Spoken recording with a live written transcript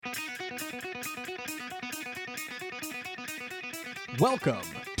Welcome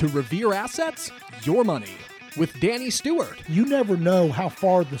to Revere Assets, Your Money with Danny Stewart, You never know how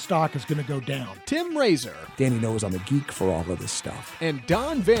far the stock is going to go down. Tim Razor, Danny knows I'm a geek for all of this stuff. and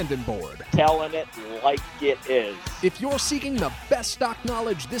Don Vandenborg. Telling it like it is. If you're seeking the best stock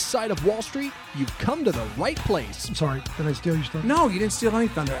knowledge this side of Wall Street, you've come to the right place. I'm sorry, did I steal your stuff? No, you didn't steal any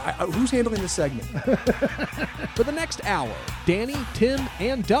thunder. Who's handling this segment? For the next hour, Danny, Tim,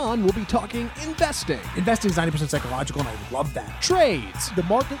 and Don will be talking investing, Investing is 90% psychological, and I love that. trades, The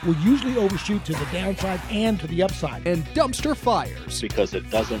market will usually overshoot to the downside and to the upside. and dumpster fires. Because it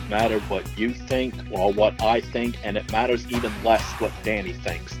doesn't matter what you think or what I think, and it matters even less what Danny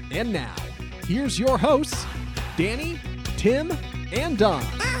thinks. And now, here's your hosts, Danny, Tim, and Don.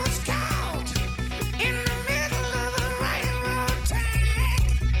 I was caught in the middle of a railroad track.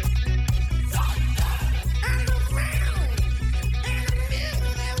 Underground, in the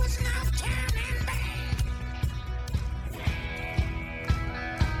middle there was no turning back.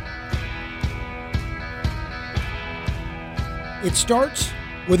 It starts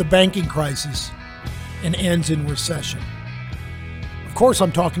with a banking crisis and ends in recession. Of course,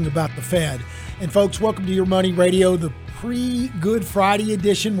 I'm talking about the Fed. And folks, welcome to Your Money Radio, the pre-Good Friday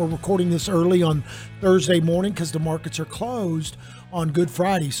edition. We're recording this early on Thursday morning because the markets are closed on Good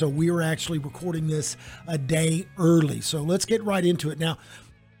Friday. So we are actually recording this a day early. So let's get right into it. Now,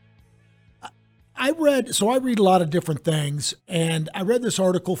 I read a lot of different things, and I read this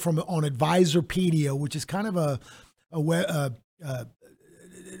article on Advisorpedia, which is kind of a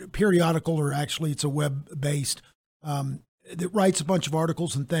periodical, or actually it's a web-based, that writes a bunch of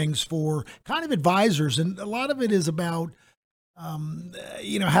articles and things for kind of advisors. And a lot of it is about,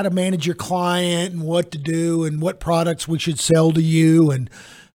 how to manage your client and what to do and what products we should sell to you and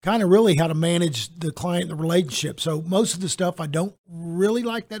kind of really how to manage the client and the relationship. So most of the stuff I don't really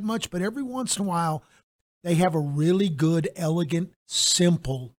like that much, but every once in a while they have a really good, elegant,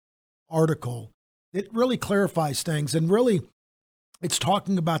 simple article that really clarifies things. And really, it's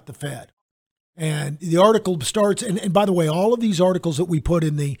talking about the Fed. And the article starts, and by the way, all of these articles that we put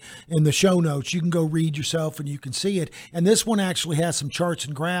in the show notes, you can go read yourself and you can see it. And this one actually has some charts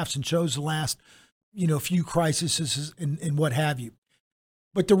and graphs and shows the last, few crises and what have you.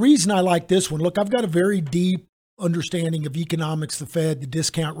 But the reason I like this one, look, I've got a very deep understanding of economics, the Fed, the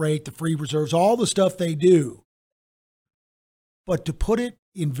discount rate, the free reserves, all the stuff they do. But to put it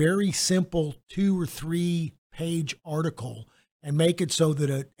in very simple 2 or 3 page article and make it so that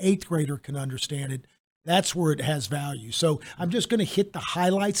an 8th grader can understand it, that's where it has value. So I'm just going to hit the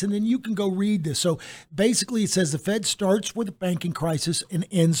highlights and then you can go read this. So basically it says the Fed starts with a banking crisis and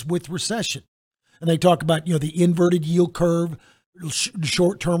ends with recession. And they talk about, the inverted yield curve,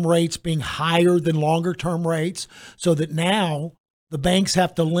 short-term rates being higher than longer-term rates, so that now the banks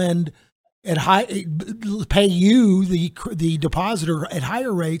have to lend pay you, the depositor, at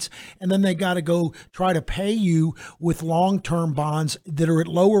higher rates, and then they got to go try to pay you with long-term bonds that are at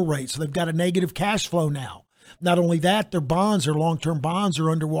lower rates. So they've got a negative cash flow now. Not only that, their long-term bonds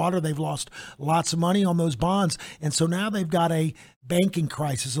are underwater. They've lost lots of money on those bonds. And so now they've got a banking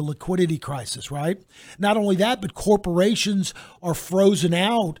crisis, a liquidity crisis, right? Not only that, but corporations are frozen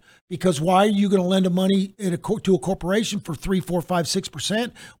out, because why are you going to lend money to a corporation for 3, 4, 5,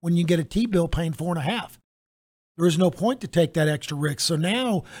 6% when you get a T-bill paying 4.5%? There is no point to take that extra risk. So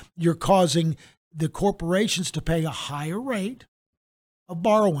now you're causing the corporations to pay a higher rate of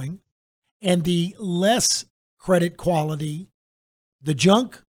borrowing, and the less credit quality, the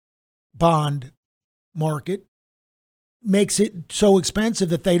junk bond market, makes it so expensive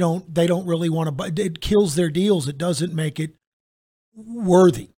that they don't really want to buy. It kills their deals. It doesn't make it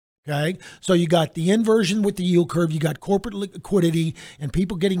worthy. Okay, so you got the inversion with the yield curve, you got corporate liquidity and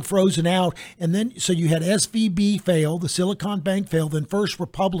people getting frozen out, and then so you had SVB fail, the Silicon Bank fail, then First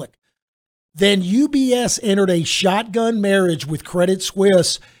Republic, then UBS entered a shotgun marriage with Credit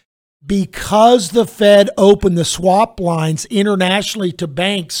Suisse because the Fed opened the swap lines internationally to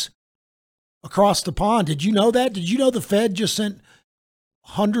banks across the pond. Did you know that? Did you know the Fed just sent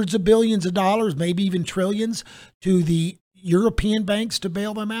hundreds of billions of dollars, maybe even trillions, to the European banks to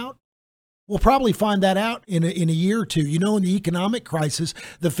bail them out? We'll probably find that out in a year or two. In the economic crisis,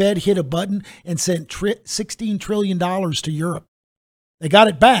 the Fed hit a button and sent $16 trillion to Europe. They got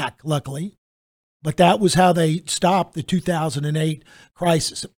it back, luckily, but that was how they stopped the 2008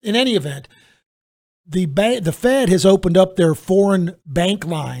 crisis. In any event, the Fed has opened up their foreign bank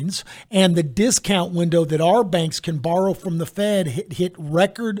lines, and the discount window that our banks can borrow from the Fed hit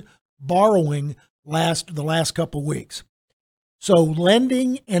record borrowing the last couple of weeks. So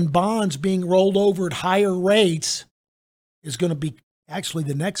lending and bonds being rolled over at higher rates is going to be actually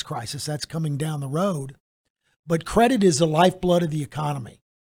the next crisis that's coming down the road. But credit is the lifeblood of the economy.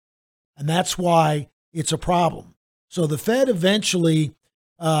 And that's why it's a problem. So the Fed eventually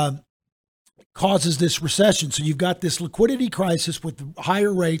causes this recession. So you've got this liquidity crisis with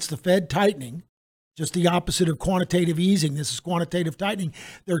higher rates, the Fed tightening, just the opposite of quantitative easing. This is quantitative tightening.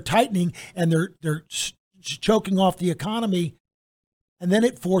 They're tightening and they're choking off the economy. And then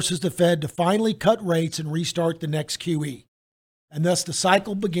it forces the Fed to finally cut rates and restart the next QE. And thus the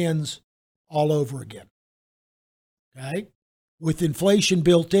cycle begins all over again. Okay? With inflation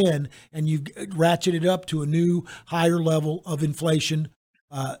built in, and you've ratcheted up to a new higher level of inflation,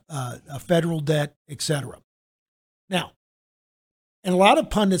 federal debt, etc. Now, and a lot of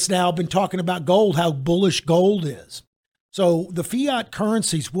pundits now have been talking about gold, how bullish gold is. So the fiat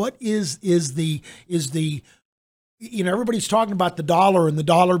currencies, what is the everybody's talking about the dollar and the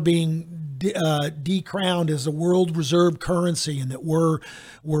dollar being decrowned as a world reserve currency, and that we're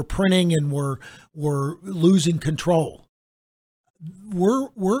printing and we're losing control.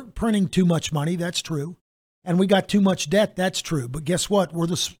 We're printing too much money, that's true. And we got too much debt, that's true. But guess what? We're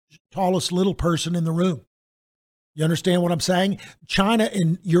the tallest little person in the room. You understand what I'm saying? China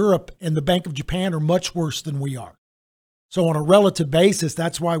and Europe and the Bank of Japan are much worse than we are. So on a relative basis,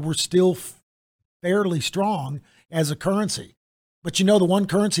 that's why we're still fairly strong as a currency. But the one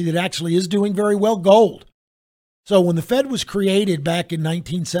currency that actually is doing very well, gold. So when the Fed was created back in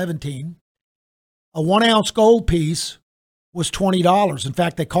 1917, a 1 ounce gold piece was $20. In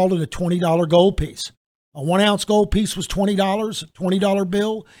fact, they called it a $20 gold piece. A 1 ounce gold piece was $20, $20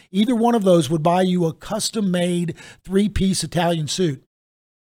 bill. Either one of those would buy you a custom-made 3-piece Italian suit,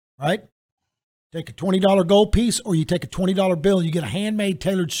 right? Take a $20 gold piece, or you take a $20 bill, and you get a handmade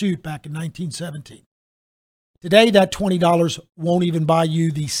tailored suit back in 1917. Today, that $20 won't even buy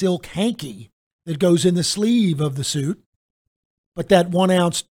you the silk hanky that goes in the sleeve of the suit. But that 1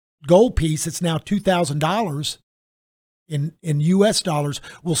 ounce gold piece, it's now $2,000 in US dollars,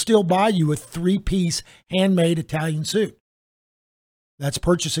 will still buy you a 3-piece handmade Italian suit. That's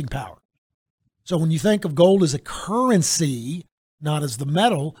purchasing power. So when you think of gold as a currency, not as the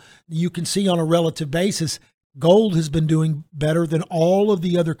metal, you can see on a relative basis, gold has been doing better than all of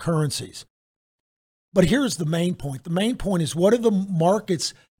the other currencies. But here's the main point. The main point is, what are the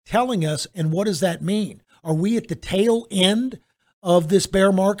markets telling us, and what does that mean? Are we at the tail end of this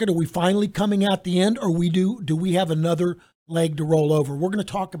bear market? Are we finally coming out the end, or do we have another leg to roll over? We're going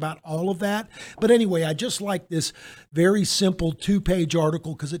to talk about all of that. But anyway, I just like this very simple 2-page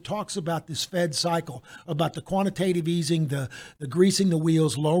article because it talks about this Fed cycle, about the quantitative easing, the greasing the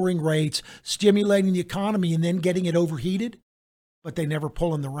wheels, lowering rates, stimulating the economy, and then getting it overheated. But they never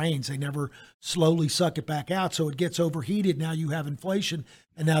pull in the reins. They never slowly suck it back out. So it gets overheated. Now you have inflation,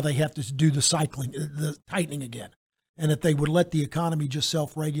 and now they have to do the tightening again. And if they would let the economy just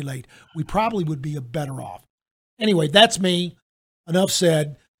self-regulate, we probably would be better off. Anyway, that's me. Enough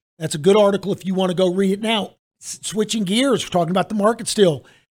said. That's a good article if you want to go read it. Now, switching gears, we're talking about the market still.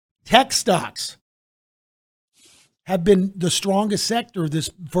 Tech stocks have been the strongest sector this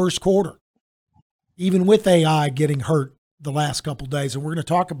first quarter, even with AI getting hurt the last couple of days. And we're going to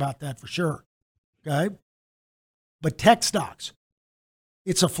talk about that for sure. Okay? But tech stocks,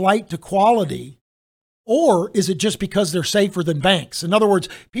 it's a flight to quality. Or is it just because they're safer than banks? In other words,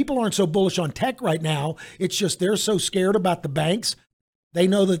 people aren't so bullish on tech right now. It's just they're so scared about the banks. They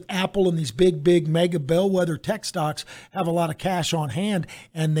know that Apple and these big mega bellwether tech stocks have a lot of cash on hand,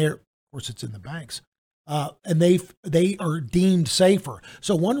 and of course, it's in the banks, and they are deemed safer.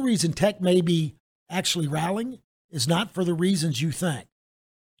 So one reason tech may be actually rallying is not for the reasons you think.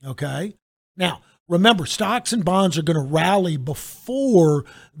 Okay? Now, remember, stocks and bonds are going to rally before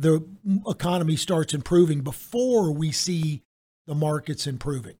the economy starts improving, before we see the markets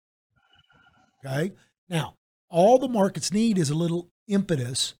improving. Okay? Now, all the markets need is a little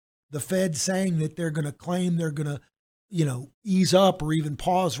impetus. The Fed saying that they're going to claim they're going to, ease up or even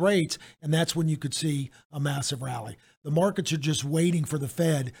pause rates, and that's when you could see a massive rally. The markets are just waiting for the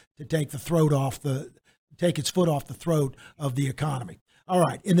Fed to take its foot off the throat of the economy. All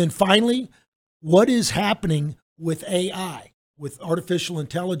right, and then finally, what is happening with AI, with artificial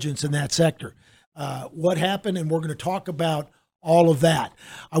intelligence in that sector? What happened? And we're going to talk about all of that.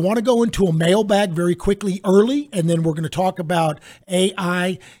 I want to go into a mailbag very quickly early, and then we're going to talk about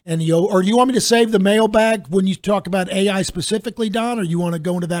AI and or do you want me to save the mailbag when you talk about AI specifically, Don, or you want to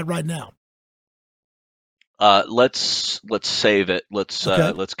go into that right now? Let's save it. Let's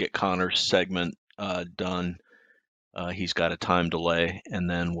get Connor's segment done. He's got a time delay, and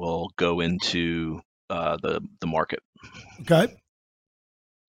then we'll go into the market. Okay.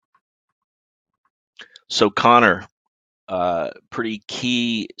 So Connor, pretty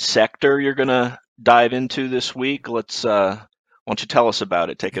key sector you're gonna dive into this week? Let's. Why don't you tell us about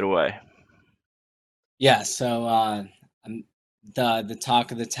it? Take it away. Yeah, so the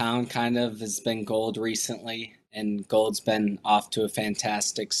talk of the town kind of has been gold recently, and gold's been off to a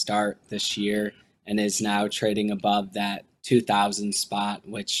fantastic start this year and is now trading above that 2000 spot,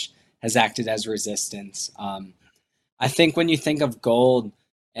 which has acted as resistance. I think when you think of gold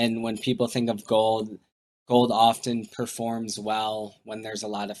and when people think of gold, gold often performs well when there's a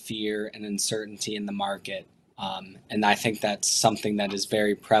lot of fear and uncertainty in the market. And I think that's something that is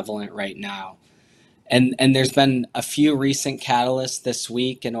very prevalent right now. And there's been a few recent catalysts this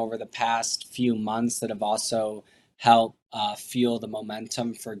week and over the past few months that have also helped fuel the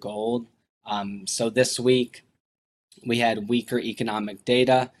momentum for gold. So this week we had weaker economic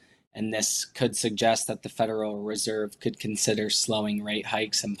data, and this could suggest that the Federal Reserve could consider slowing rate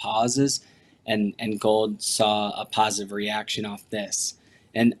hikes and pauses, and gold saw a positive reaction off this.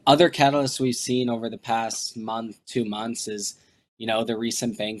 And other catalysts we've seen over the past month, 2 months is, the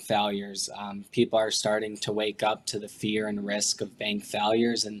recent bank failures. People are starting to wake up to the fear and risk of bank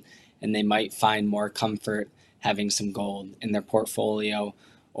failures, and they might find more comfort having some gold in their portfolio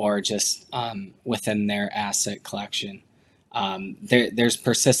or just within their asset collection. There's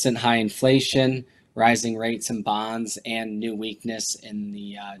persistent high inflation, rising rates in bonds, and new weakness in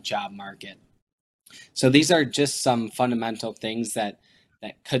the job market. So these are just some fundamental things that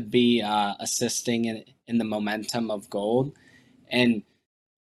could be assisting in the momentum of gold. And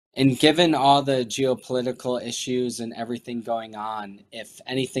given all the geopolitical issues and everything going on, if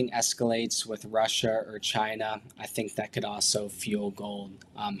anything escalates with Russia or China, I think that could also fuel gold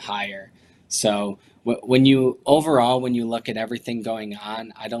higher. So when you look at everything going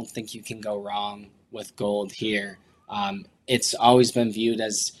on, I don't think you can go wrong with gold here. It's always been viewed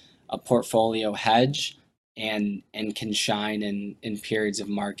as a portfolio hedge and can shine in periods of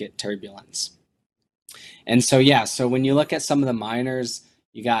market turbulence. And so when you look at some of the miners,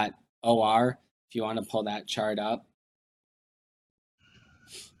 you got OR, if you want to pull that chart up.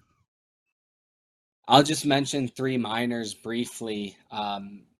 I'll just mention 3 miners briefly.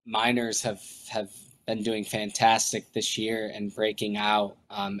 Miners have been doing fantastic this year and breaking out.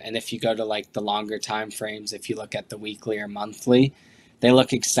 And if you go to like the longer time frames, if you look at the weekly or monthly, they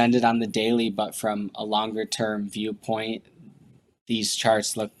look extended on the daily, but from a longer term viewpoint, these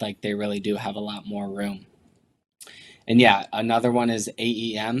charts look like they really do have a lot more room. And another one is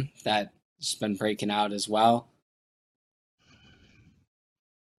AEM that's been breaking out as well.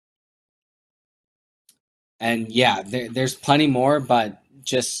 And there's plenty more, but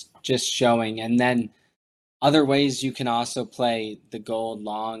just showing. And then other ways you can also play the gold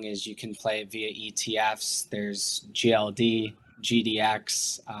long is you can play it via ETFs. There's GLD,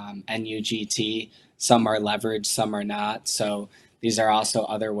 GDX, NUGT. Some are leveraged, some are not. So these are also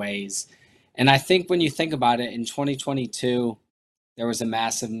other ways. And I think when you think about it, in 2022, there was a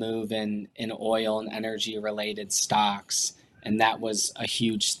massive move in oil and energy related stocks, and that was a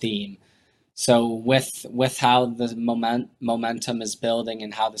huge theme. So with how the momentum is building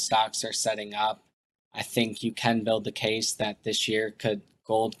and how the stocks are setting up, I think you can build the case that this year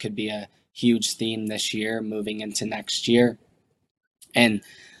gold could be a huge theme this year moving into next year. And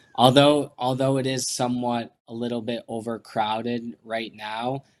although it is somewhat a little bit overcrowded right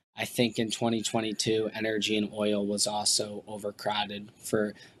now, I think in 2022, energy and oil was also overcrowded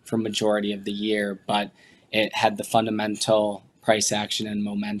for majority of the year, but it had the fundamental price action and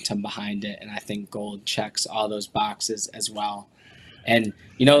momentum behind it. And I think gold checks all those boxes as well. And,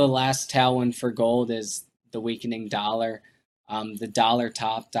 the last tailwind for gold is the weakening dollar. The dollar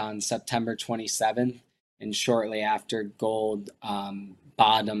topped on September 27th, and shortly after, gold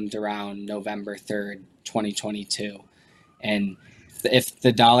bottomed around November 3rd, 2022. And if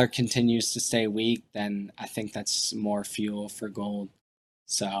the dollar continues to stay weak, then I think that's more fuel for gold.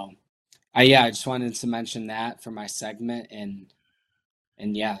 So, I just wanted to mention that for my segment, and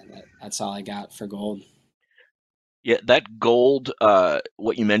that's all I got for gold. Yeah, that gold,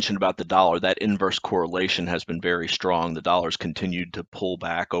 what you mentioned about the dollar, that inverse correlation has been very strong. The dollar's continued to pull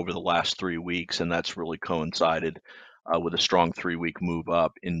back over the last 3 weeks, and that's really coincided with a strong 3-week move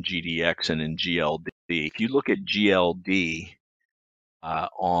up in GDX and in GLD. If you look at GLD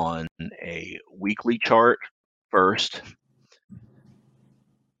on a weekly chart first,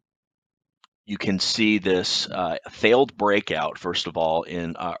 you can see this failed breakout, first of all,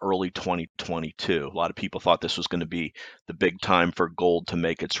 in early 2022. A lot of people thought this was going to be the big time for gold to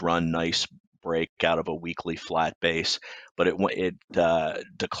make its run. Nice break out of a weekly flat base, but it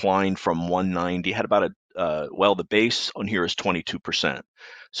declined from 190. Had about the base on here is 22%.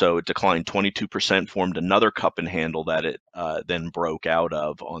 So it declined 22%, formed another cup and handle that it then broke out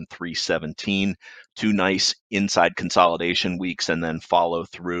of on 317. 2 nice inside consolidation weeks and then follow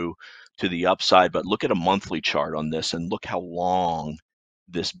through to the upside. But look at a monthly chart on this and look how long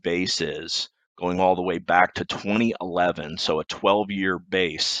this base is, going all the way back to 2011. So a 12-year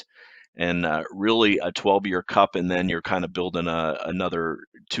base, and really a 12-year cup, and then you're kind of building another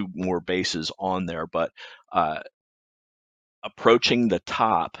 2 more bases on there. But approaching the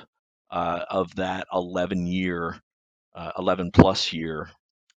top of that 11 plus year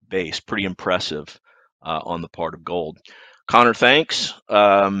base, pretty impressive on the part of gold. Connor, thanks.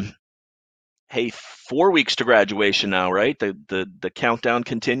 Hey, 4 weeks to graduation now, right? The countdown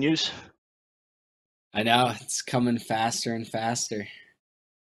continues. I know it's coming faster and faster.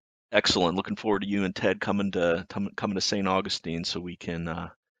 Excellent. Looking forward to you and Ted coming to St. Augustine so we can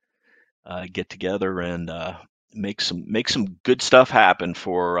get together and make some good stuff happen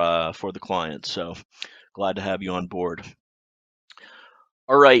for the clients. So glad to have you on board.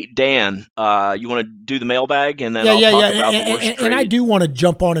 All right, Dan, you want to do the mailbag and then I'll talk about the worst trade? And I do want to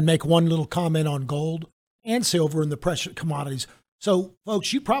jump on and make one little comment on gold and silver and the precious commodities. So,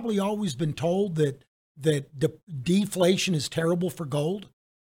 folks, you've probably always been told that deflation is terrible for gold.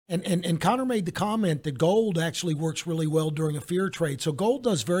 And Connor made the comment that gold actually works really well during a fear trade. So gold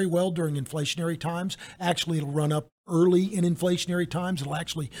does very well during inflationary times. Actually, it'll run up early in inflationary times. It'll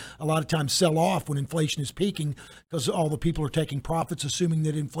actually a lot of times sell off when inflation is peaking because all the people are taking profits, assuming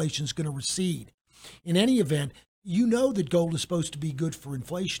that inflation is going to recede. In any event, you know that gold is supposed to be good for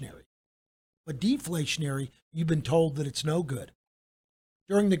inflationary. But deflationary, you've been told that it's no good.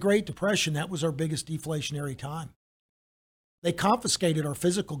 During the Great Depression, that was our biggest deflationary time. They confiscated our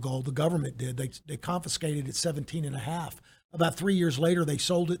physical gold. The government did. They confiscated it 17.5. About 3 years later, they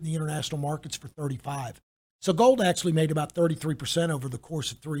sold it in the international markets for 35. So gold actually made about 33% over the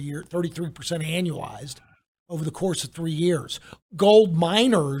course of 3 years, 33% annualized over the course of 3 years. Gold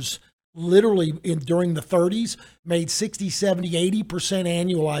miners literally during the 30s made 60, 70, 80%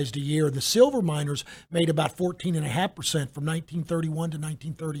 annualized a year. The silver miners made about 14.5% from 1931 to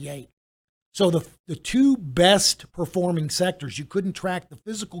 1938. So the 2 best performing sectors, you couldn't track the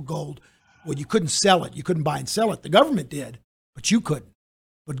physical gold. Well, you couldn't sell it. You couldn't buy and sell it. The government did, but you couldn't.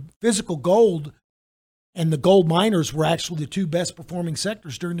 But physical gold and the gold miners were actually the 2 best performing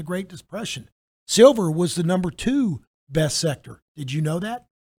sectors during the Great Depression. Silver was the number 2 best sector. Did you know that?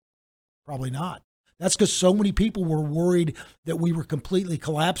 Probably not. That's because so many people were worried that we were completely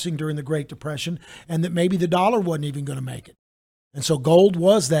collapsing during the Great Depression and that maybe the dollar wasn't even going to make it. And so gold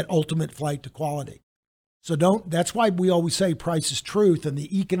was that ultimate flight to quality. So that's why we always say price is truth, and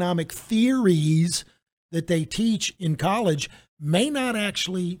the economic theories that they teach in college may not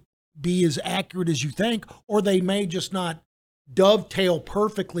actually be as accurate as you think, or they may just not dovetail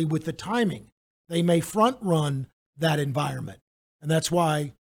perfectly with the timing. They may front run that environment. And that's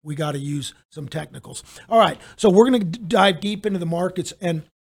why we got to use some technicals. All right. So we're going to dive deep into the markets,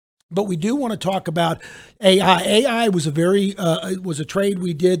 but we do want to talk about AI. AI was a trade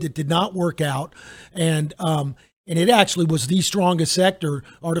we did that did not work out, and it actually was the strongest sector,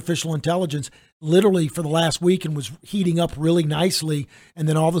 artificial intelligence, literally for the last week, and was heating up really nicely. And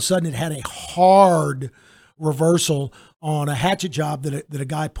then all of a sudden, it had a hard reversal on a hatchet job that a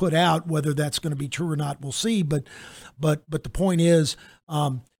guy put out. Whether that's going to be true or not, we'll see. But the point is,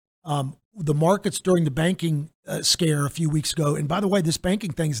 the markets during the banking scare a few weeks ago, and by the way, this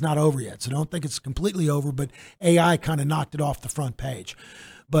banking thing is not over yet, so don't think it's completely over, but AI kind of knocked it off the front page.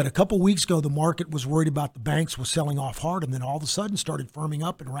 But a couple weeks ago, the market was worried about the banks was selling off hard, and then all of a sudden started firming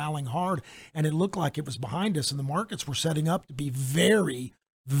up and rallying hard, and it looked like it was behind us, and the markets were setting up to be very,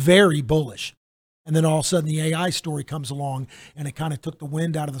 very bullish. And then all of a sudden the AI story comes along and it kind of took the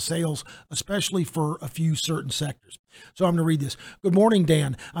wind out of the sails, especially for a few certain sectors. So I'm going to read this. Good morning,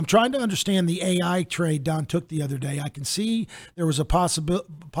 Dan. I'm trying to understand the AI trade Don took the other day. I can see there was a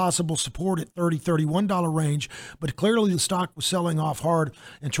possible support at $30, $31 range, but clearly the stock was selling off hard,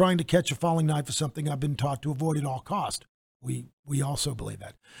 and trying to catch a falling knife is something I've been taught to avoid at all costs. We also believe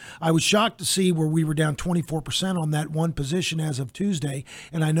that. I was shocked to see where we were down 24% on that one position as of Tuesday,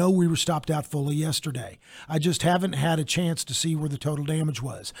 and I know we were stopped out fully yesterday. I just haven't had a chance to see where the total damage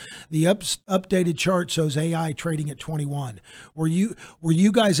was. The updated chart shows AI trading at 21. Were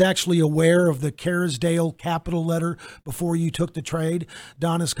you guys actually aware of the Kerrisdale Capital letter before you took the trade?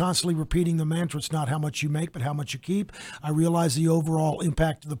 Don is constantly repeating the mantra, it's not how much you make, but how much you keep. I realize the overall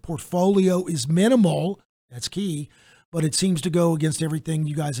impact of the portfolio is minimal. That's key. But it seems to go against everything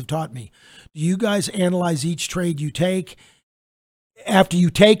you guys have taught me. Do you guys analyze each trade you take? after you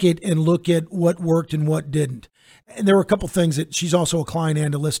take it and look at what worked and what didn't. And there were a couple things that she's also a client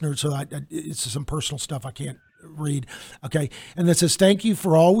and a listener, so it's some personal stuff I can't read. Okay. And that says, thank you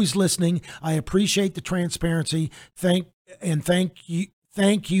for always listening. I appreciate the transparency. Thank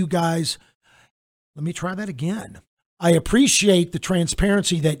you guys. Let me try that again. I appreciate the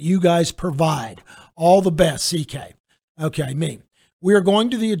transparency that you guys provide. All the best, CK. Okay, me. We are going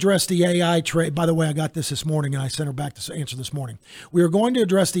to address the AI trade. By the way, I got this morning and I sent her back this answer this morning. We are going to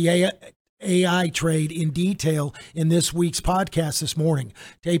address the AI trade in detail in this week's podcast this morning,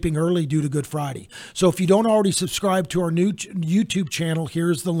 taping early due to Good Friday. So if you don't already subscribe to our new YouTube channel,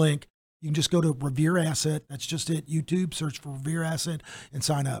 here's the link. You can just go to Revere Asset. That's just it. YouTube, search for Revere Asset and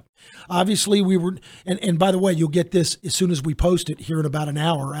sign up. Obviously, we were, and by the way, you'll get this as soon as we post it here in about an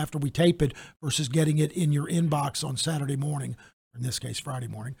hour after we tape it versus getting it in your inbox on Saturday morning, or in this case, Friday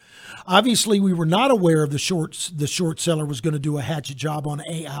morning. Obviously, we were not aware of the short seller was going to do a hatchet job on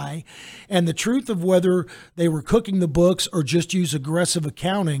AI, and the truth of whether they were cooking the books or just use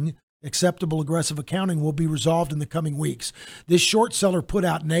acceptable aggressive accounting will be resolved in the coming weeks. This short seller put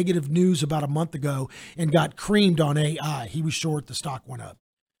out negative news about a month ago and got creamed on AI. He was short, the stock went up.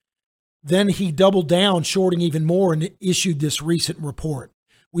 Then he doubled down, shorting even more, and issued this recent report.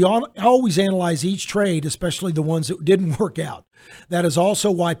 We always analyze each trade, especially the ones that didn't work out. That is also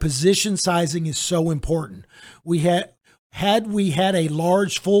why position sizing is so important. Had we had a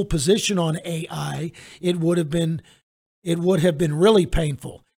large full position on AI, it would have been really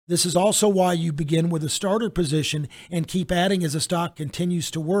painful. This is also why you begin with a starter position and keep adding as the stock continues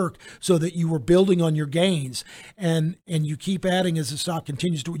to work, so that you are building on your gains, and you keep adding as the stock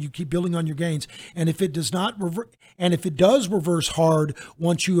continues to, you keep building on your gains. And if it does not if it does reverse hard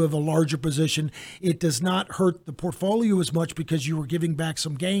once you have a larger position, it does not hurt the portfolio as much because you are giving back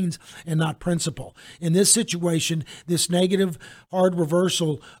some gains and not principal. In this situation, this negative hard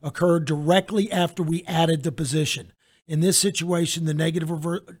reversal occurred directly after we added the position. In this situation, the negative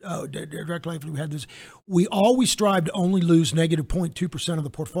directly after we had this, we always strive to only lose negative 0.2% of the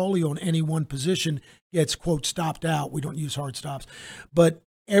portfolio in any one position gets, quote, stopped out. We don't use hard stops. But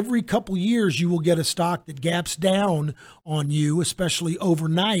every couple years, you will get a stock that gaps down on you, especially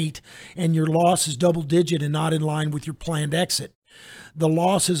overnight, and your loss is double digit and not in line with your planned exit. The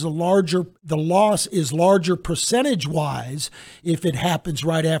loss is larger percentage wise if it happens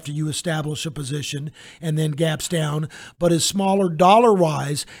right after you establish a position and then gaps down, but is smaller dollar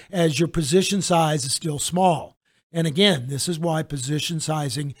wise as your position size is still small. And again, this is why position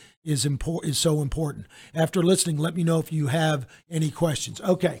sizing is so important. After listening, let me know if you have any questions.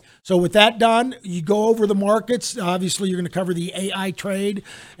 Okay, so with that done, you go over the markets. Obviously, you're going to cover the AI trade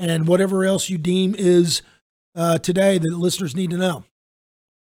and whatever else you deem is today that the listeners need to know.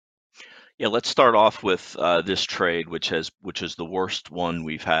 Yeah, let's start off with this trade, which is the worst one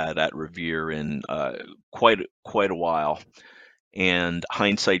we've had at Revere in quite a while. And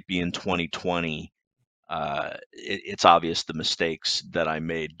hindsight being 2020, it's obvious the mistakes that I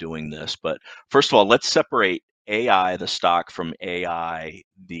made doing this. But first of all, let's separate AI, the stock, from AI,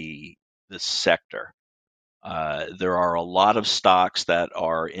 the sector. There are a lot of stocks that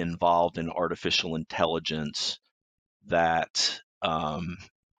are involved in artificial intelligence that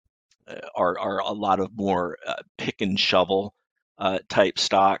are a lot of more pick and shovel type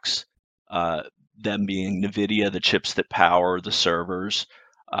stocks, them being NVIDIA, the chips that power the servers,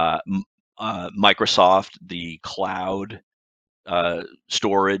 Microsoft, the cloud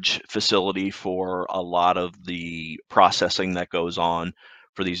storage facility for a lot of the processing that goes on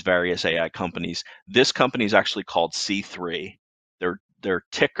for these various AI companies. This company is actually called C3. Their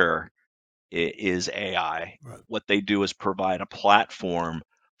ticker is AI. Right. What they do is provide a platform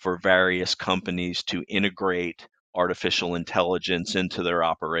for various companies to integrate artificial intelligence into their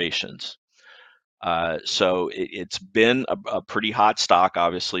operations. So it's been a pretty hot stock,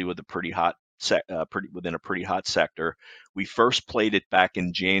 obviously, with a pretty hot within a pretty hot sector. We first played it back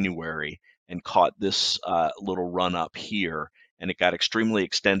in January and caught this little run up here, and it got extremely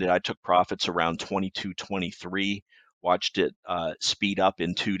extended. I took profits around 22.23, watched it speed up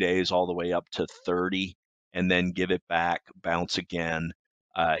in 2 days all the way up to 30, and then give it back, bounce again,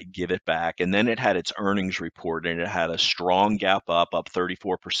 give it back. And then it had its earnings report, and it had a strong gap up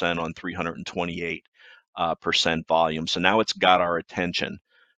 34% on 328% volume. So now it's got our attention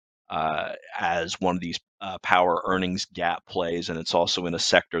as one of these power earnings gap plays, and it's also in a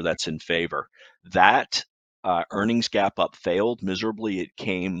sector that's in favor. That earnings gap up failed miserably. It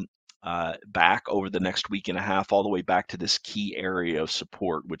came back over the next week and a half, all the way back to this key area of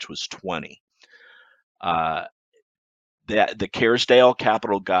support, which was 20. the Kerrisdale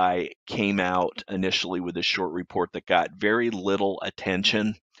Capital guy came out initially with a short report that got very little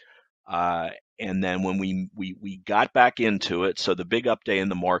attention. And then when we got back into it, so the big up day in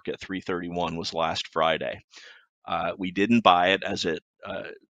the market, 331, was last Friday. We didn't buy it as it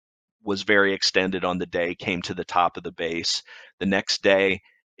was very extended on the day, came to the top of the base. The next day,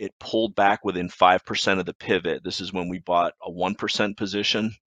 it pulled back within 5% of the pivot. This is when we bought a 1%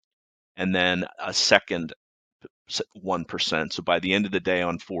 position and then a second 1%. So by the end of the day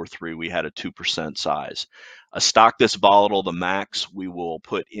on 4-3, we had a 2% size. A stock this volatile, the max we will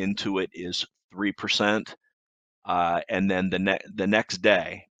put into it is 3%. And then the next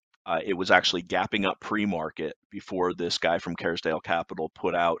day, it was actually gapping up pre-market before this guy from Kerrisdale Capital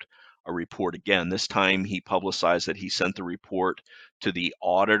put out a report again. This time he publicized that he sent the report to the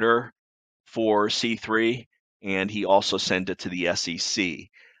auditor for C3, and he also sent it to the SEC.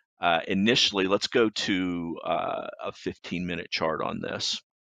 Initially, let's go to a 15-minute chart on this.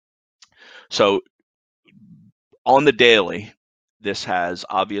 So on the daily, this has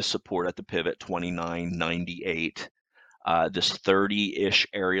obvious support at the pivot, 29.98. This 30-ish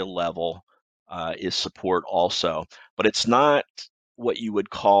area level is support also, but it's not what you would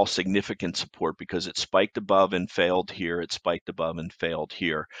call significant support because it spiked above and failed here. It spiked above and failed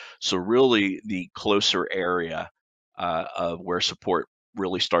here. So really the closer area of where support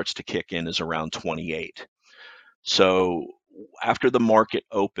really starts to kick in is around 28. So after the market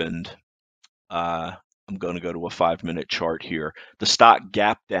opened, I'm going to go to a 5-minute chart here. The stock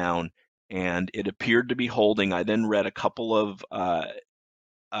gapped down and it appeared to be holding. I then read a couple of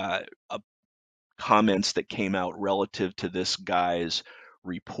comments that came out relative to this guy's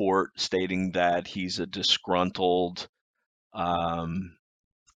report stating that he's a disgruntled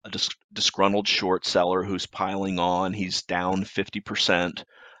short seller who's piling on. He's down 50%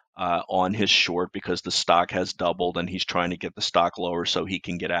 on his short because the stock has doubled and he's trying to get the stock lower so he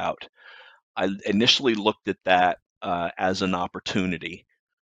can get out. I initially looked at that as an opportunity,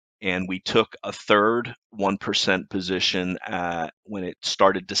 and we took a third 1% position when it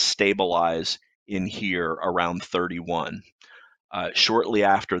started to stabilize in here around 31. Shortly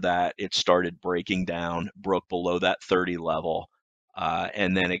after that, it started breaking down, broke below that 30 level.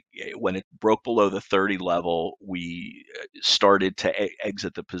 And then when it broke below the 30 level, we started to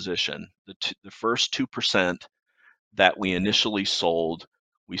exit the position. The first 2% that we initially sold,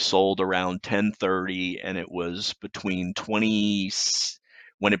 we sold around 10:30, and it was between 20,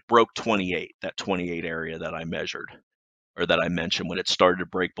 when it broke 28, that 28 area that I measured, or that I mentioned, when it started to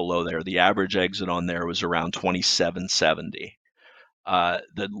break below there, the average exit on there was around 27.70.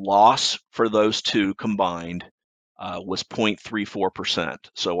 The loss for those two combined was 0.34%.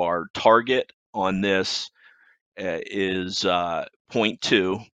 So our target on this is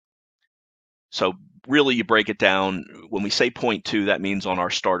 0.2. So really you break it down, when we say 0.2, that means on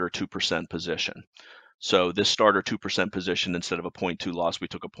our starter 2% position. So this starter 2% position, instead of a 0.2 loss, we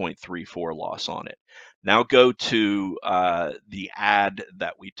took a 0.34 loss on it. Now go to the ad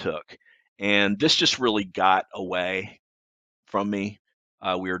that we took. And this just really got away from me.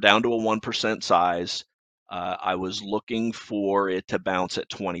 We were down to a 1% size. I was looking for it to bounce at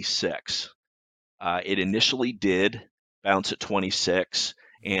 26. It initially did bounce at 26.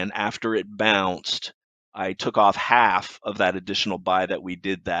 And after it bounced, I took off half of that additional buy that we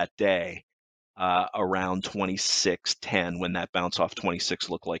did that day around 26.10, when that bounce off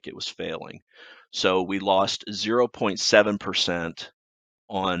 26 looked like it was failing. So we lost 0.7%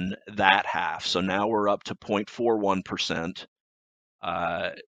 on that half. So now we're up to 0.41%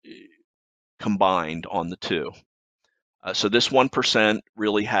 combined on the two. So this 1%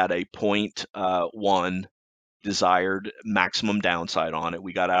 really had a 0.1 desired maximum downside on it.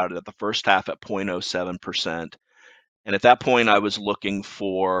 We got out at the first half at 0.07%. And at that point, I was looking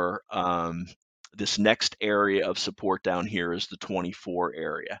for this next area of support down here is the 24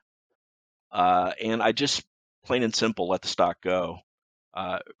 area. And I just, plain and simple, let the stock go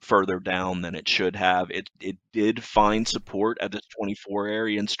further down than it should have. It did find support at this 24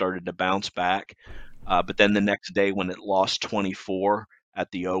 area and started to bounce back. But then the next day, when it lost 24 at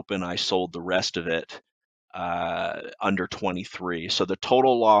the open, I sold the rest of it under 23. So the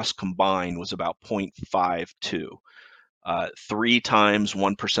total loss combined was about 0.52. 3 times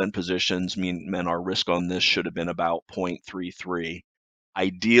 1% positions meant our risk on this should have been about 0.33.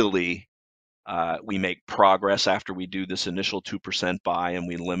 Ideally, we make progress after we do this initial 2% buy and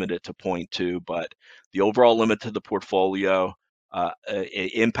we limit it to 0.2, but the overall limit to the portfolio,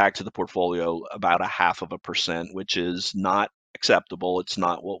 impact to the portfolio, about 0.5%, which is not acceptable. It's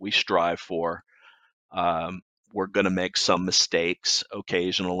not what we strive for. We're going to make some mistakes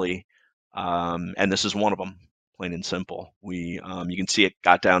occasionally, and this is one of them, plain and simple. You can see it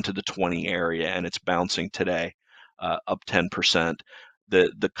got down to the 20 area, and it's bouncing today, up 10%.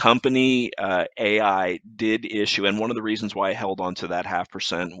 The company AI did issue, and one of the reasons why I held on to that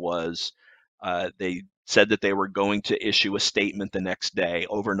 0.5% was they said that they were going to issue a statement the next day.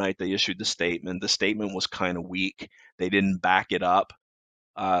 Overnight, they issued the statement. The statement was kind of weak. They didn't back it up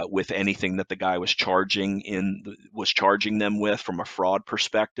with anything that the guy was charging them with from a fraud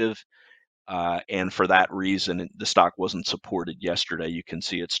perspective. And for that reason, the stock wasn't supported yesterday. You can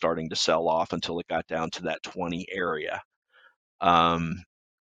see it starting to sell off until it got down to that 20 area.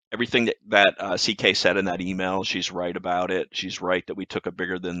 Everything that CK said in that email, she's right about it. She's right that we took a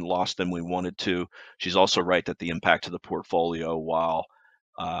bigger loss than we wanted to. She's also right that the impact to the portfolio, while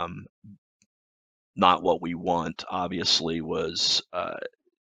not what we want, obviously was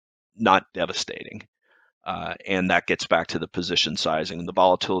not devastating. And that gets back to the position sizing. The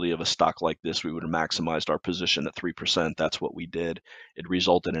volatility of a stock like this, we would have maximized our position at 3%. That's what we did. It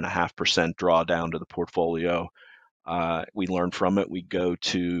resulted in a 0.5% drawdown to the portfolio. We learn from it. We go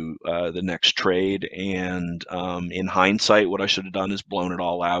to the next trade, and in hindsight, what I should have done is blown it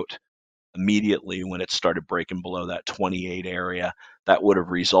all out immediately when it started breaking below that 28 area. That would have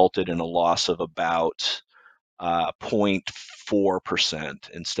resulted in a loss of about 0.4%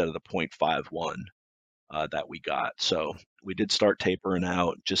 instead of the 0.51 that we got. So we did start tapering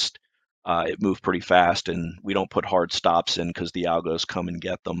out. Just it moved pretty fast, and we don't put hard stops in because the algos come and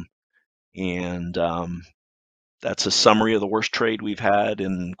get them. And that's a summary of the worst trade we've had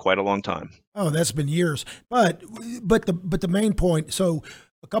in quite a long time. Oh, that's been years. But the main point. So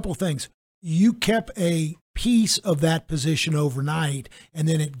a couple of things. You kept a piece of that position overnight, and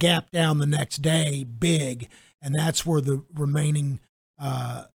then it gapped down the next day big, and that's where the remaining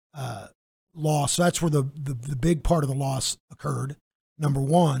loss. That's where the big part of the loss occurred. Number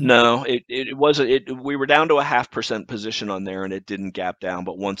one. No, it wasn't. We were down to a 0.5% position on there, and it didn't gap down.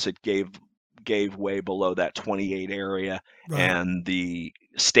 But once it gave way below that 28 area, right, and the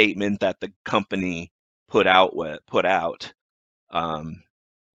statement that the company put out,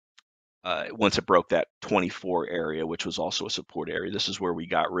 once it broke that 24 area, which was also a support area, this is where we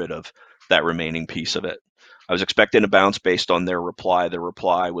got rid of that remaining piece of it. I was expecting a bounce based on their reply. The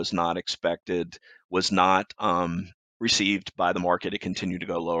reply was not expected, was not received by the market. It continued to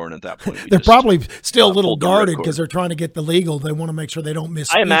go lower, and at that point, they're probably still a little guarded because they're trying to get the legal. They want to make sure they don't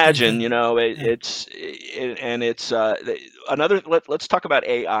miss. I imagine, it's another. Let's talk about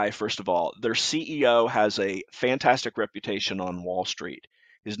AI first of all. Their CEO has a fantastic reputation on Wall Street.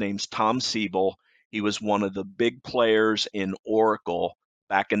 His name's Tom Siebel. He was one of the big players in Oracle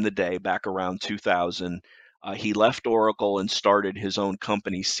back in the day, back around 2000. He left Oracle and started his own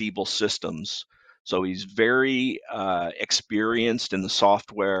company, Siebel Systems. So he's very experienced in the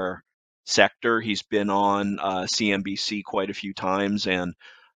software sector. He's been on CNBC quite a few times. And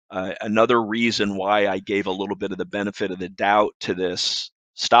another reason why I gave a little bit of the benefit of the doubt to this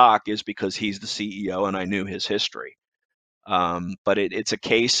stock is because he's the CEO and I knew his history. But it's a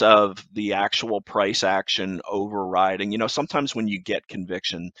case of the actual price action overriding. Sometimes when you get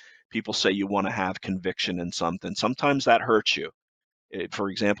conviction, people say you want to have conviction in something. Sometimes that hurts you. For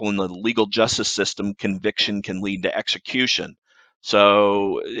example, in the legal justice system, conviction can lead to execution.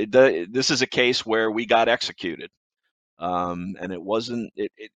 So this is a case where we got executed, and it wasn't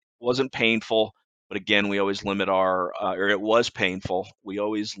painful. But again, we always limit or it was painful. We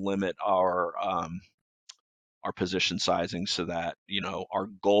always limit our position sizing so that our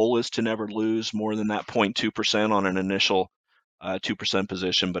goal is to never lose more than that 0.2% on an initial 2%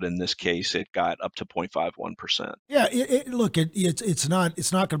 position, but in this case, it got up to 0.51%. Yeah, look, it's not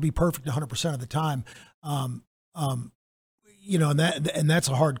going to be perfect 100% of the time, and that's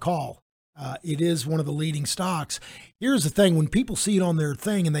a hard call. It is one of the leading stocks. Here's the thing: when people see it on their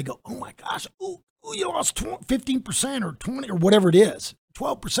thing and they go, "Oh my gosh, you lost 15% or 20 or whatever it is,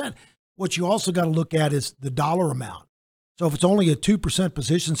 12%." What you also got to look at is the dollar amount. So if it's only a 2%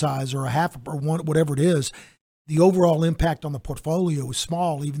 position size or a half or one, whatever it is, the overall impact on the portfolio is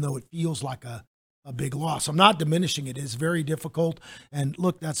small, even though it feels like a big loss. I'm not diminishing it. It's very difficult. And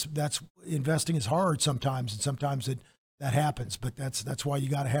look, that's investing is hard sometimes, and sometimes that happens. But that's why you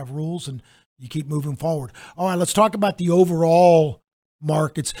got to have rules and you keep moving forward. All right, let's talk about the overall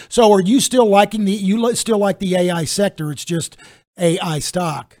markets. So are you still liking you still like the AI sector? It's just AI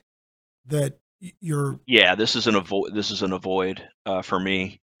stock that you're. Yeah, this is an avoid for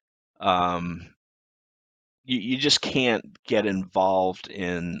me. You just can't get involved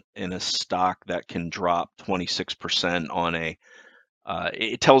in a stock that can drop 26% on a.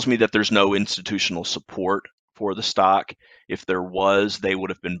 It tells me that there's no institutional support for the stock. If there was, they would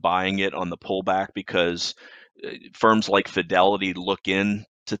have been buying it on the pullback because firms like Fidelity look into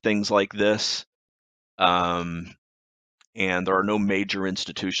things like this. And there are no major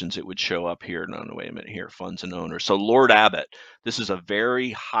institutions that would show up here. No, wait a minute here, funds and owners. So Lord Abbett, this is a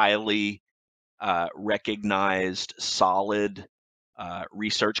very highly recognized, solid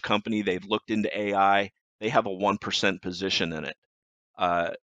research company. They've looked into AI. They have a 1% position in it.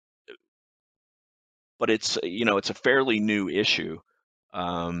 But it's, it's a fairly new issue.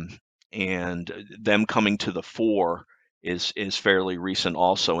 And them coming to the fore is fairly recent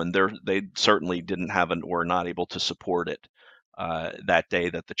also, and they certainly didn't have were not able to support it that day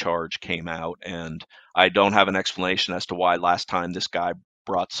that the charge came out. And I don't have an explanation as to why last time this guy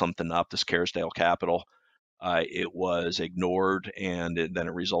brought something up, this Caresdale Capital, it was ignored, and then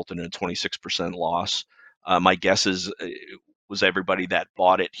it resulted in a 26% loss. My guess is it was everybody that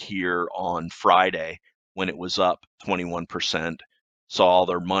bought it here on Friday when it was up 21%, saw all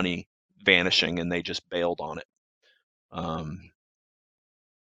their money vanishing, and they just bailed on it.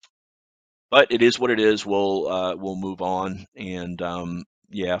 But it is what it is. We'll move on, and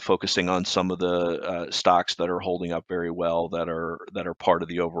focusing on some of the stocks that are holding up very well, that are part of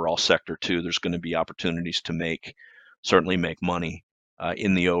the overall sector too. There's going to be opportunities to certainly make money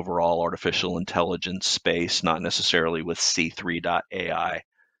in the overall artificial intelligence space, not necessarily with C3.ai,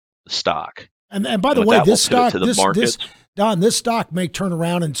 the stock. And by the way, this stock, Don, this stock may turn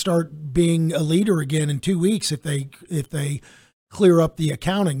around and start being a leader again in 2 weeks if they clear up the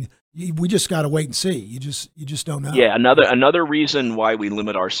accounting. We just got to wait and see. You just don't know. Yeah, another reason why we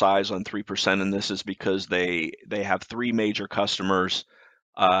limit our size on 3% in this is because they have 3 major customers.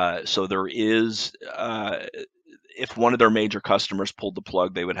 So there is, if one of their major customers pulled the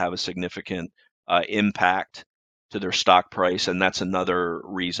plug, they would have a significant impact to their stock price, and that's another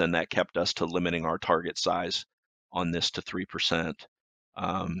reason that kept us to limiting our target size on this to 3%.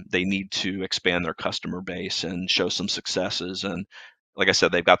 They need to expand their customer base and show some successes, and like I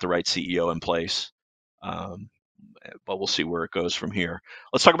said, they've got the right CEO in place, but we'll see where it goes from here.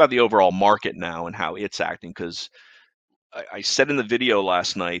 Let's talk about the overall market now and how it's acting, because I said in the video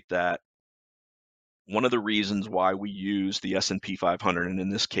last night that one of the reasons why we use the S&P 500, and in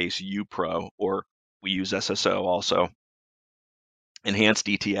this case UPRO, or we use SSO also, enhanced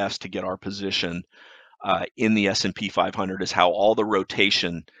ETFs, to get our position in the S&P 500, is how all the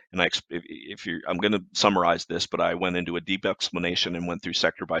rotation, and I'm going to summarize this, but I went into a deep explanation and went through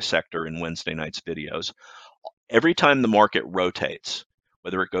sector by sector in Wednesday night's videos. Every time the market rotates,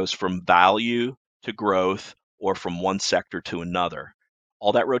 whether it goes from value to growth or from one sector to another,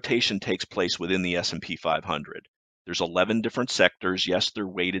 all that rotation takes place within the S&P 500. There's 11 different sectors. Yes, they're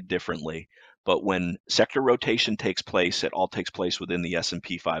weighted differently, but when sector rotation takes place, it all takes place within the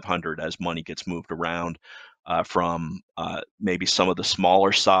S&P 500 as money gets moved around from maybe some of the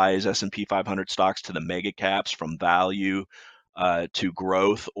smaller size S&P 500 stocks to the mega caps, from value to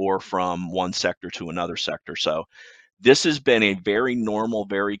growth, or from one sector to another sector. So this has been a very normal,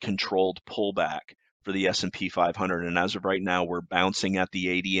 very controlled pullback for the S&P 500. And as of right now, we're bouncing at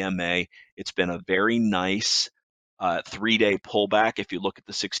the ADMA. It's been a very nice 3-day pullback. If you look at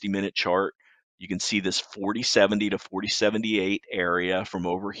the 60-minute chart, you can see this 4070 to 4078 area from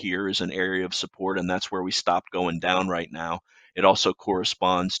over here is an area of support, and that's where we stopped going down right now. It also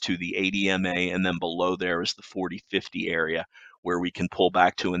corresponds to the ADMA, and then below there is the 4050 area where we can pull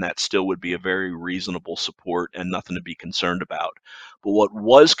back to, and that still would be a very reasonable support and nothing to be concerned about. But what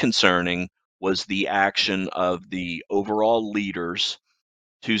was concerning was the action of the overall leaders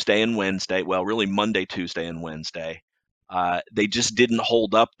Tuesday and Wednesday, well, really Monday, Tuesday, and Wednesday. They just didn't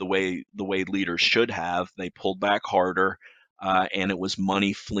hold up the way leaders should have. They pulled back harder, and it was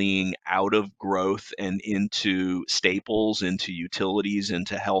money fleeing out of growth and into staples, into utilities,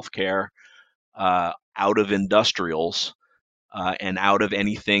 into healthcare, out of industrials, and out of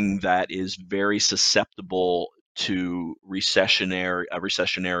anything that is very susceptible to a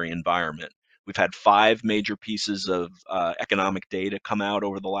recessionary environment. We've had 5 major pieces of economic data come out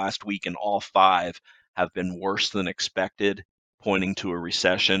over the last week, and all 5 have been worse than expected, pointing to a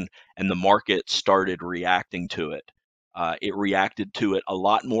recession, and the market started reacting to it. It reacted to it a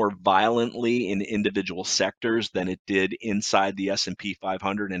lot more violently in individual sectors than it did inside the S&P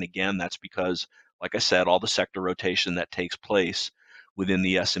 500. And again, that's because, like I said, all the sector rotation that takes place within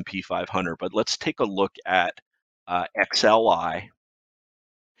the S&P 500. But let's take a look at XLI.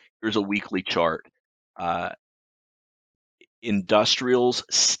 Here's a weekly chart. Industrials,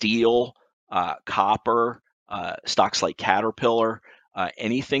 steel, copper, stocks like Caterpillar,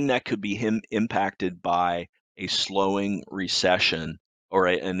 anything that could be impacted by a slowing recession or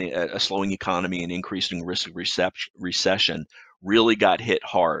a slowing economy and increasing risk of recession really got hit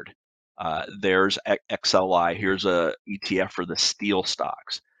hard. There's XLI. Here's a ETF for the steel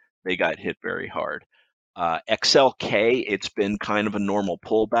stocks. They got hit very hard. XLK, it's been kind of a normal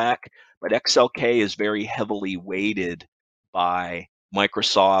pullback, but XLK is very heavily weighted by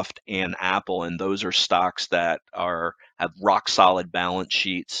Microsoft and Apple, and those are stocks that have rock solid balance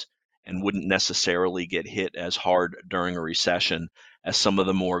sheets and wouldn't necessarily get hit as hard during a recession as some of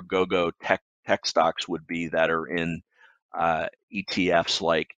the more go-go tech stocks would be that are in ETFs.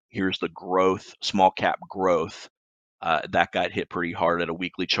 Like here's the growth, small cap growth. That got hit pretty hard at a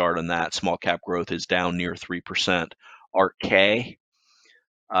weekly chart on that. Small cap growth is down near 3%. ARK-K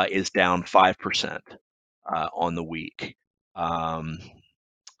is down 5% on the week.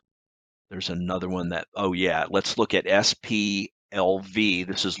 There's another one that, oh yeah, let's look at SPLV.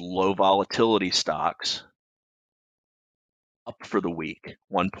 This is low volatility stocks, up for the week,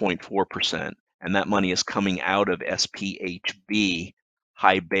 1.4%. And that money is coming out of SPHB,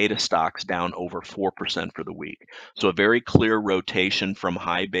 high beta stocks, down over 4% for the week. So a very clear rotation from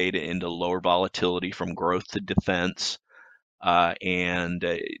high beta into lower volatility, from growth to defense. And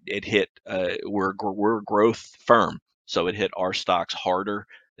it hit, we're a growth firm, so it hit our stocks harder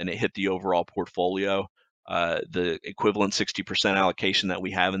than it hit the overall portfolio. The equivalent 60% allocation that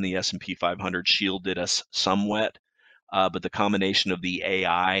we have in the S&P 500 shielded us somewhat, but the combination of the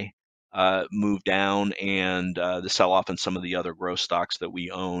AI move down and the sell-off in some of the other growth stocks that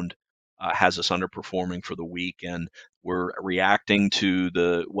we owned has us underperforming for the week, and we're reacting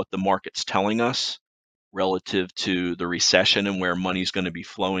to what the market's telling us relative to the recession and where money's going to be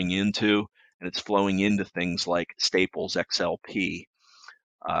flowing into, and it's flowing into things like Staples XLP.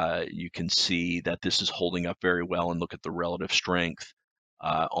 You can see that this is holding up very well, and look at the relative strength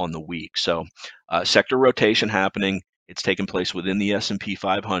on the week. So sector rotation happening. It's taken place within the S&P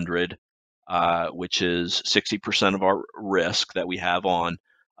 500, which is 60% of our risk that we have on.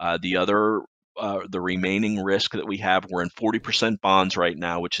 The remaining risk that we have, we're in 40% bonds right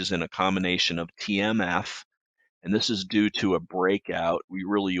now, which is in a combination of TMF, and this is due to a breakout. You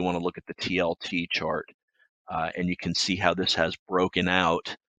want to look at the TLT chart, and you can see how this has broken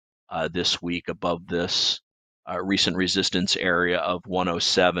out this week above this recent resistance area of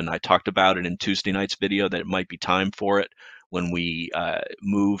 107. I talked about it in Tuesday night's video that it might be time for it. When we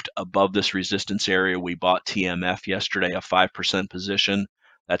moved above this resistance area, we bought TMF yesterday, a 5% position.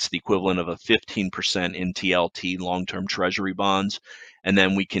 That's the equivalent of a 15% in TLT long-term treasury bonds. And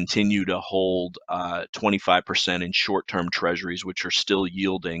then we continue to hold 25% in short-term treasuries, which are still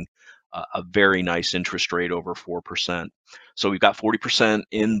yielding a very nice interest rate over 4%. So we've got 40%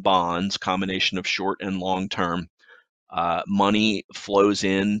 in bonds, combination of short and long-term. Money flows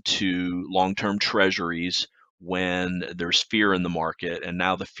into long-term treasuries when there's fear in the market, and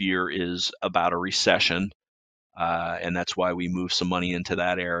now the fear is about a recession, and that's why we moved some money into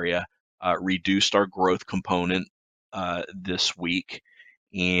that area, reduced our growth component this week,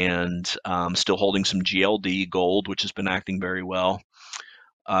 and still holding some GLD gold, which has been acting very well.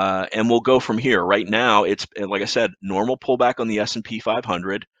 And we'll go from here. Right now, it's, like I said, normal pullback on the S&P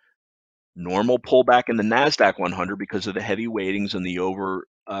 500, normal pullback in the NASDAQ 100 because of the heavy weightings in the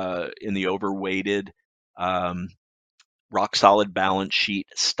overweighted rock solid balance sheet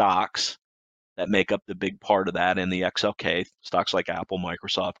stocks that make up the big part of that, and the XLK stocks like Apple,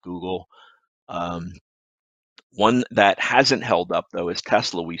 Microsoft, Google. One that hasn't held up though is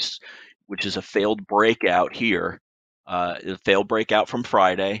Tesla, which is a failed breakout here. A failed breakout from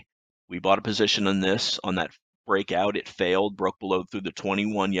Friday. We bought a position on that breakout. It failed, broke below through the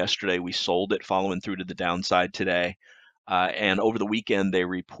 21 yesterday. We sold it, following through to the downside today. And over the weekend, they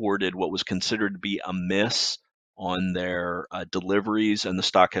reported what was considered to be a miss on their deliveries, and the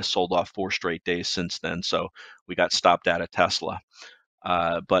stock has sold off 4 straight days since then. So we got stopped out of Tesla.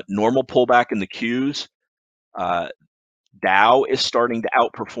 But normal pullback in the Qs. Dow is starting to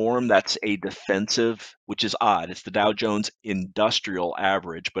outperform. That's a defensive, which is odd. It's the Dow Jones Industrial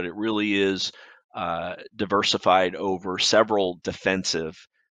Average, but it really is diversified over several defensive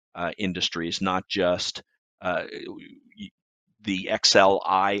industries, not just the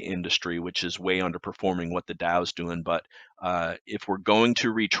XLI industry, which is way underperforming what the Dow's doing. But if we're going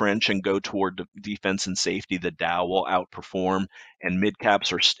to retrench and go toward defense and safety, the Dow will outperform, and mid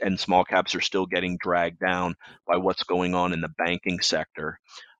caps and small caps are still getting dragged down by what's going on in the banking sector.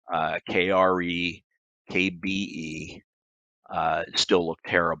 KRE, KBE still look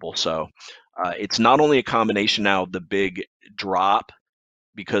terrible. So it's not only a combination now of the big drop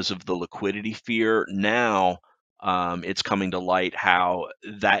because of the liquidity fear. Now it's coming to light how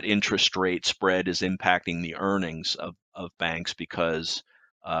that interest rate spread is impacting the earnings of banks because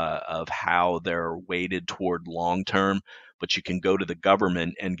of how they're weighted toward long term. but you can go to the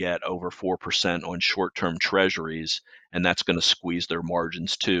government and get over 4% on short-term treasuries, and that's going to squeeze their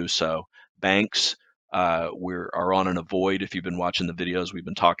margins too. So banks, are on an avoid. If you've been watching the videos we've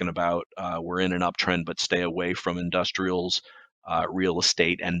been talking about, we're in an uptrend, but stay away from industrials, real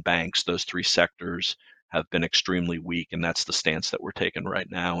estate, and banks. Those three sectors have been extremely weak, and that's the stance that we're taking right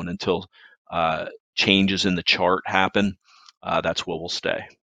now. And until changes in the chart happen, that's where we'll stay.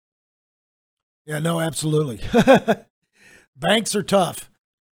 Yeah, no, absolutely. Banks are tough.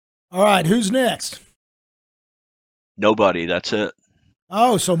 All right, who's next? Nobody. That's it.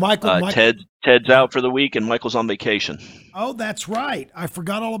 Oh, so Michael. Ted's out for the week, and Michael's on vacation. Oh, that's right. I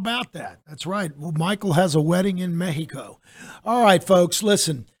forgot all about that. That's right. Well, Michael has a wedding in Mexico. All right, folks,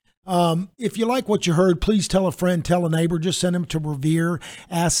 listen. If you like what you heard, please tell a friend, tell a neighbor. Just send them to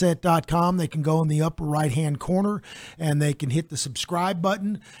revereasset.com. They can go in the upper right-hand corner, and they can hit the subscribe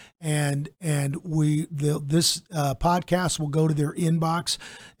button. And this podcast will go to their inbox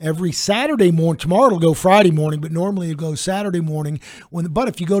every Saturday morning. Tomorrow it'll go Friday morning, but normally it goes Saturday morning. But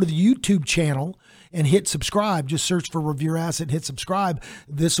if you go to the YouTube channel and hit subscribe, just search for Revere Asset, hit subscribe.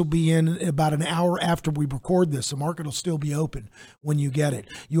 This will be in about an hour after we record this. The market will still be open when you get it.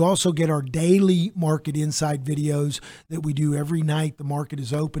 You also get our daily market insight videos that we do every night. The market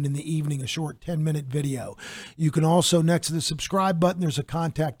is open in the evening, a short 10-minute video. You can also, next to the subscribe button, there's a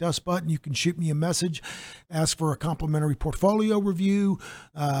contact us button. You can shoot me a message, ask for a complimentary portfolio review,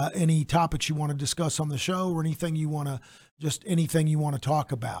 any topics you want to discuss on the show, or anything you want to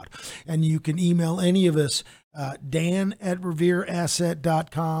talk about. And you can email any of us,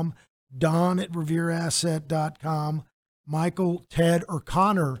 Dan@revereasset.com, Don@revereasset.com, Michael, Ted, or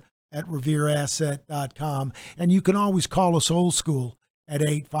Connor at revereasset.com. And you can always call us old school at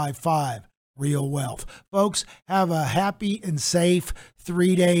 855 Real Wealth. Folks, have a happy and safe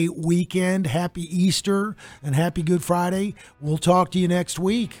 3-day weekend. Happy Easter and happy Good Friday. We'll talk to you next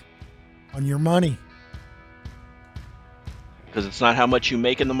week on Your Money. Because it's not how much you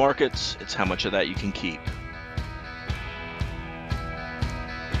make in the markets, it's how much of that you can keep.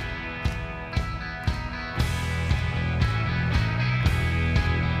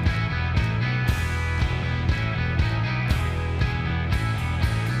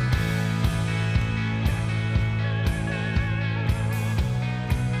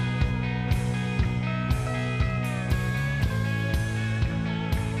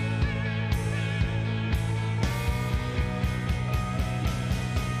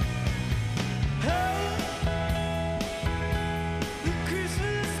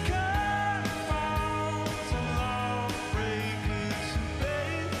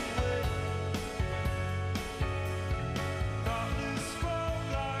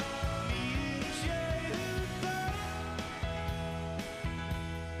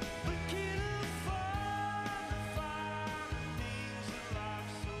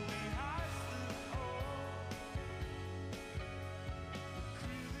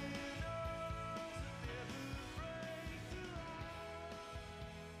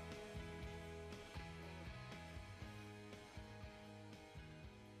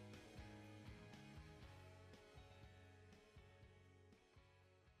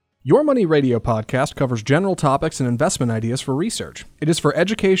 Your Money Radio podcast covers general topics and investment ideas for research. It is for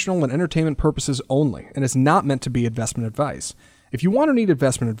educational and entertainment purposes only, and is not meant to be investment advice. If you want or need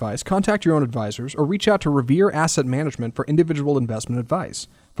investment advice, contact your own advisors or reach out to Revere Asset Management for individual investment advice.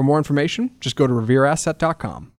 For more information, just go to revereasset.com.